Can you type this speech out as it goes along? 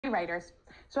writers.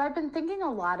 So I've been thinking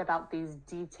a lot about these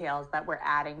details that we're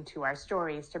adding to our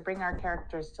stories to bring our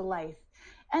characters to life.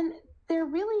 And they're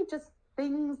really just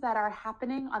things that are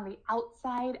happening on the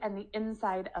outside and the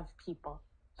inside of people.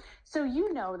 So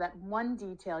you know that one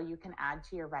detail you can add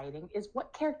to your writing is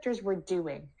what characters were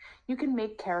doing. You can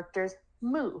make characters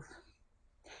move.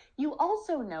 You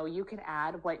also know you can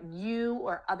add what you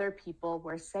or other people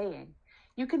were saying.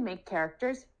 You can make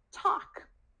characters talk.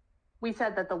 We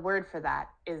said that the word for that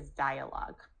is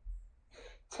dialogue.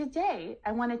 Today,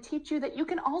 I want to teach you that you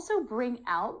can also bring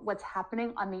out what's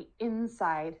happening on the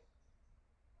inside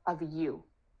of you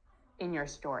in your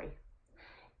story.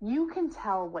 You can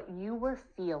tell what you were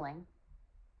feeling,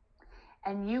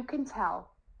 and you can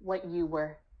tell what you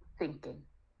were thinking.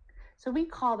 So we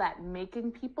call that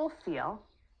making people feel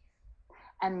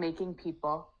and making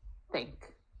people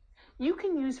think. You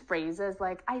can use phrases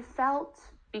like, I felt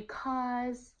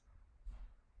because,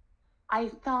 I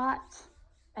thought,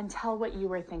 and tell what you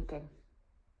were thinking.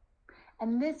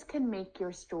 And this can make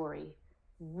your story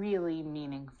really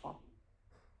meaningful.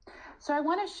 So I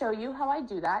want to show you how I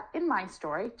do that in my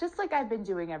story, just like I've been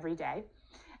doing every day.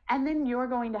 And then you're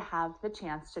going to have the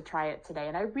chance to try it today.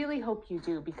 And I really hope you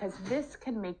do, because this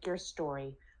can make your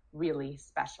story really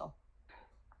special.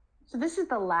 So this is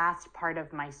the last part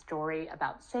of my story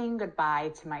about saying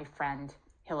goodbye to my friend,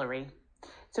 Hillary.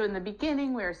 So in the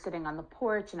beginning, we were sitting on the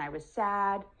porch and I was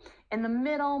sad. In the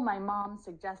middle, my mom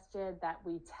suggested that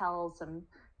we tell some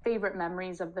favorite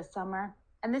memories of the summer.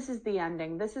 And this is the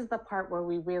ending. This is the part where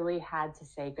we really had to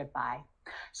say goodbye.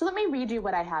 So let me read you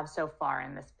what I have so far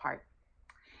in this part.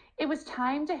 It was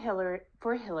time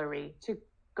for Hillary to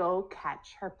go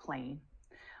catch her plane.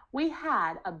 We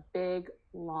had a big,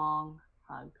 long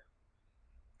hug.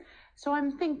 So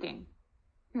I'm thinking,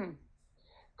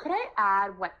 could I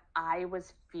add what I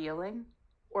was feeling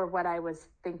or what I was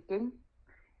thinking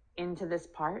into this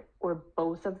part, or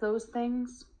both of those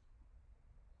things?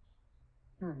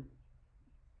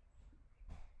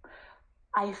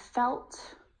 I felt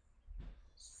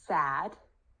sad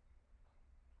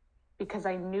because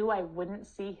I knew I wouldn't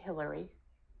see Hillary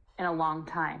in a long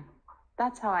time.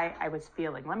 That's how I was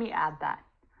feeling. Let me add that.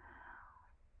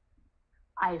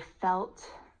 I felt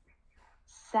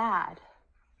sad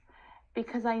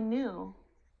because I knew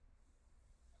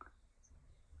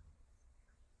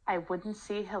I wouldn't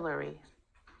see Hillary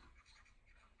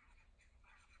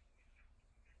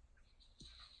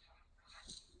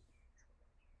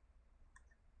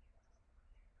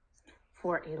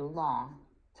for a long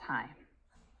time.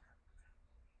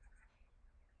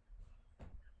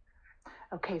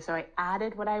 Okay, so I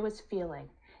added what I was feeling.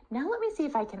 Now let me see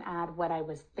if I can add what I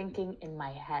was thinking in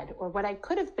my head, or what I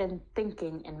could have been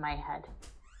thinking in my head.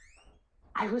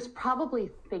 I was probably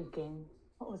thinking,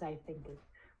 what was I thinking?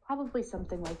 Probably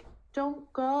something like,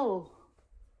 don't go.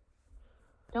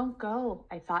 Don't go,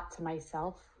 I thought to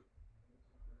myself.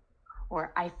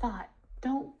 Or I thought,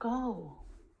 don't go.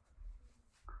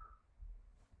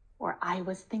 Or I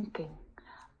was thinking.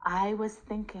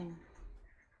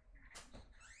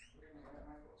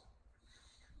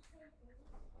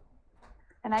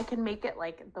 And I can make it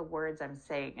like the words I'm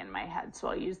saying in my head, so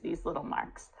I'll use these little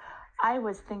marks. I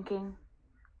was thinking,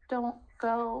 don't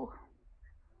go.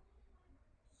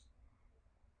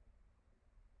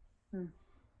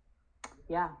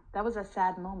 Yeah, that was a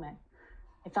sad moment.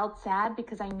 I felt sad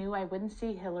because I knew I wouldn't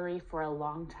see Hillary for a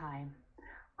long time.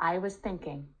 I was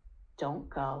thinking, don't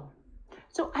go.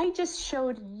 So I just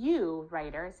showed you,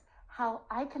 writers, how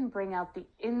I can bring out the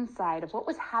inside of what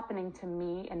was happening to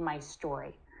me in my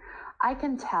story. I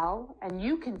can tell, and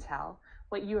you can tell,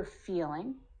 what you're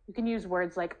feeling. You can use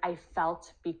words like, I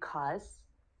felt because.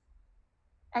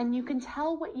 And you can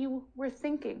tell what you were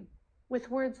thinking with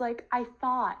words like, I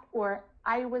thought, or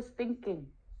I was thinking.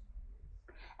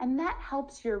 And that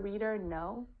helps your reader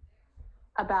know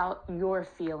about your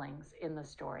feelings in the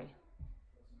story.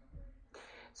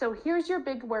 So here's your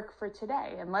big work for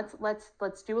today. And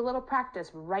let's do a little practice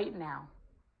right now.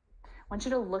 I want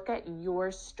you to look at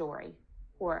your story,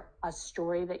 or a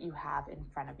story that you have in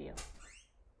front of you.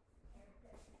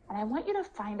 And I want you to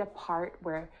find a part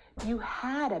where you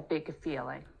had a big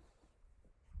feeling.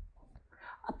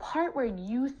 A part where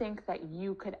you think that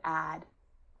you could add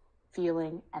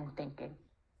feeling and thinking.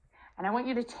 And I want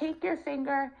you to take your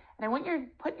finger and I want you to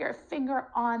put your finger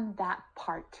on that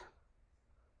part.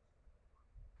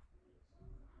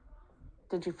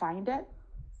 Did you find it?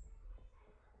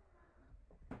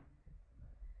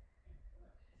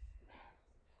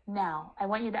 Now, I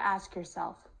want you to ask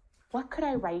yourself, what could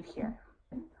I write here?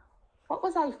 What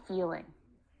was I feeling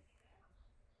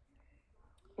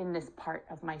in this part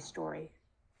of my story?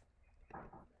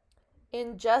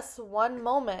 In just one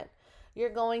moment,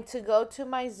 you're going to go to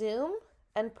my Zoom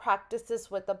and practice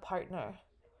this with a partner.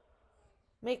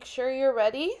 Make sure you're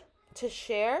ready to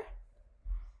share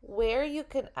where you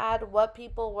can add what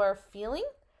people were feeling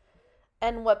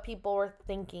and what people were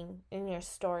thinking in your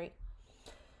story.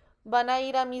 Van a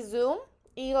ir a mi Zoom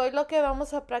y hoy lo que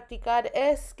vamos a practicar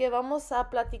es que vamos a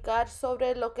platicar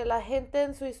sobre lo que la gente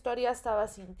en su historia estaba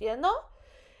sintiendo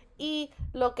y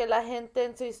lo que la gente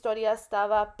en su historia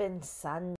estaba pensando.